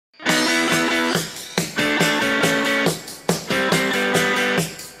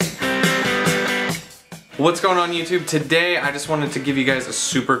What's going on YouTube? Today I just wanted to give you guys a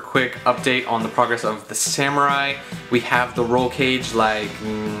super quick update on the progress of the Samurai. We have the roll cage like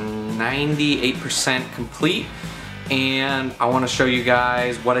 98% complete, and I want to show you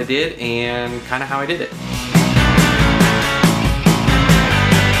guys what I did and kind of how I did it.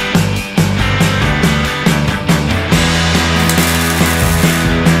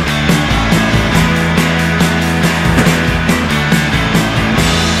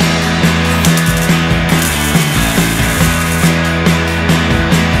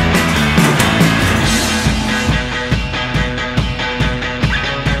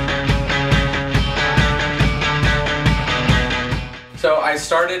 So I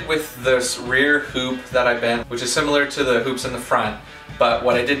started with this rear hoop that I bent, which is similar to the hoops in the front, but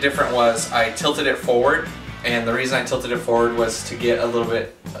what I did different was I tilted it forward, and the reason I tilted it forward was to get a little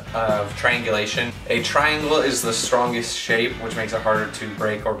bit of triangulation. A triangle is the strongest shape, which makes it harder to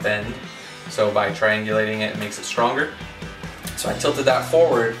break or bend, so by triangulating it, it makes it stronger. So I tilted that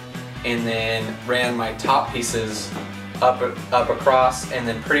forward and then ran my top pieces up across, and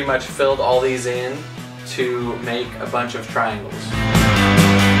then pretty much filled all these in to make a bunch of triangles.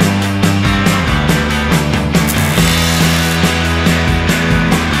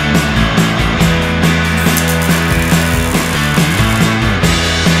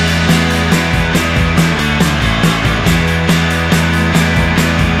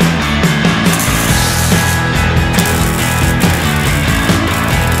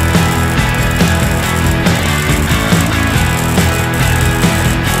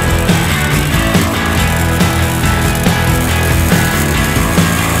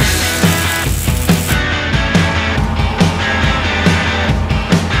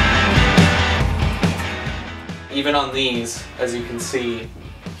 Even on these, as you can see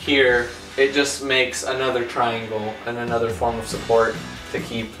here, it just makes another triangle and another form of support to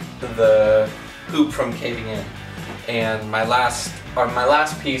keep the hoop from caving in. And my last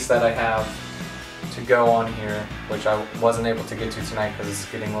piece that I have to go on here, which I wasn't able to get to tonight because it's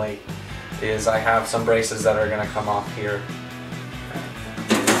getting late, is I have some braces that are going to come off here.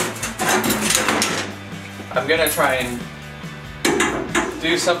 I'm going to try and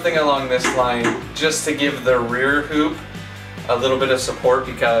do something along this line just to give the rear hoop a little bit of support,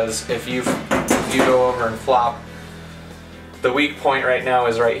 because if you go over and flop, the weak point right now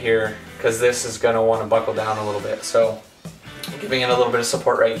is right here, because this is going to want to buckle down a little bit. So giving it a little bit of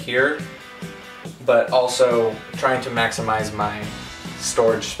support right here, but also trying to maximize my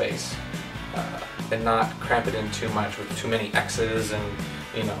storage space and not cramp it in too much with too many X's and,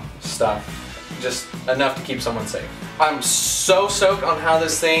 you know, stuff. Just enough to keep someone safe. I'm so stoked on how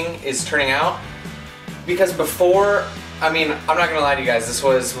this thing is turning out, because before, I mean, I'm not gonna lie to you guys, this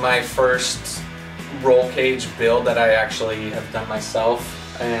was my first roll cage build that I actually have done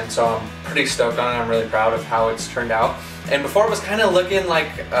myself, and so I'm pretty stoked on it. I'm really proud of how it's turned out. And before it was kind of looking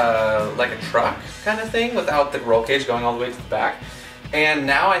like a truck kind of thing without the roll cage going all the way to the back, and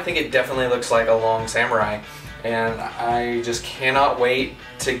now I think it definitely looks like a long Samurai. And I just cannot wait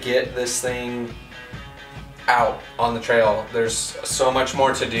to get this thing out on the trail. There's so much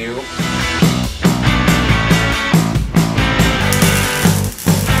more to do.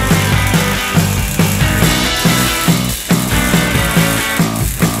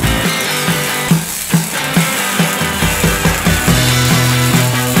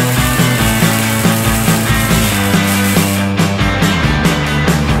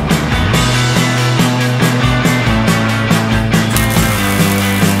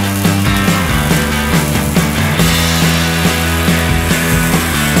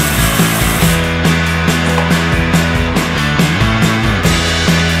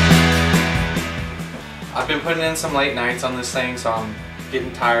 I've been putting in some late nights on this thing, so I'm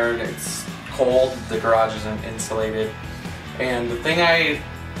getting tired. It's cold, the garage isn't insulated. And the thing I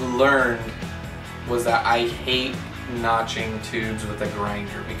learned was that I hate notching tubes with a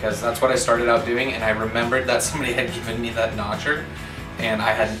grinder, because that's what I started out doing, and I remembered that somebody had given me that notcher, and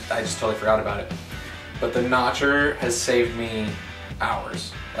I just totally forgot about it. But the notcher has saved me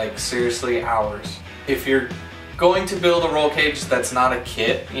hours, like seriously hours. If you're going to build a roll cage that's not a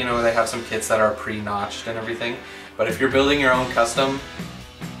kit, you know, they have some kits that are pre-notched and everything, but if you're building your own custom,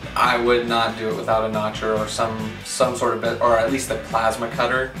 I would not do it without a notcher or some sort of bit, or at least a plasma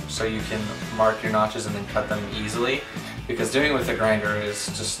cutter, so you can mark your notches and then cut them easily, because doing it with a grinder is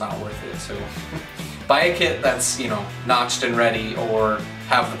just not worth it. So buy a kit that's, you know, notched and ready, or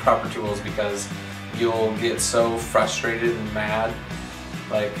have the proper tools, because you'll get so frustrated and mad,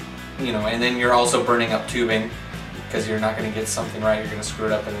 like, you know, and then you're also burning up tubing because you're not going to get something right, you're going to screw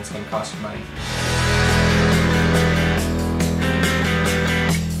it up and it's going to cost you money.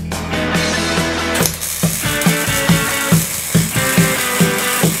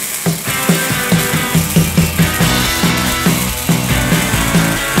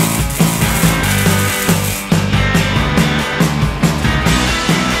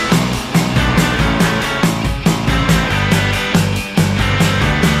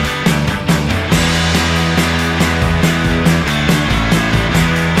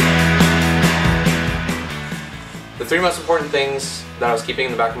 three most important things that I was keeping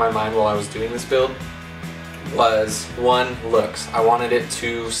in the back of my mind while I was doing this build was, one, looks. I wanted it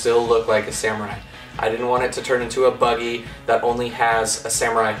to still look like a Samurai. I didn't want it to turn into a buggy that only has a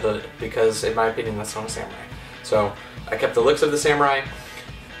Samurai hood, because in my opinion that's not a Samurai. So I kept the looks of the Samurai.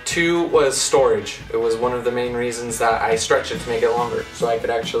 Two was storage. It was one of the main reasons that I stretched it to make it longer, so I could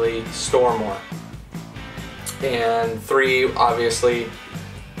actually store more. And three, obviously,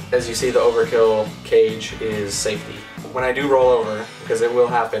 as you see, the overkill cage is safety. When I do roll over, because it will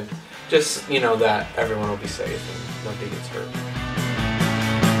happen, just know that everyone will be safe and nobody gets hurt.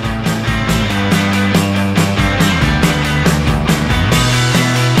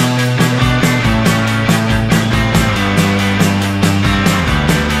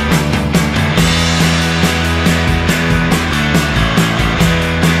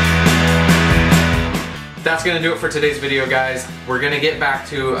 That's gonna do it for today's video, guys. We're gonna get back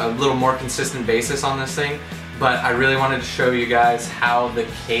to a little more consistent basis on this thing, but I really wanted to show you guys how the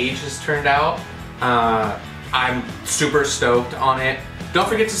cage has turned out. I'm super stoked on it. Don't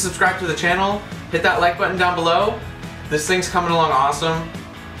forget to subscribe to the channel, hit that like button down below. This thing's coming along awesome.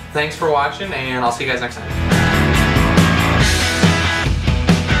 Thanks for watching, and I'll see you guys next time.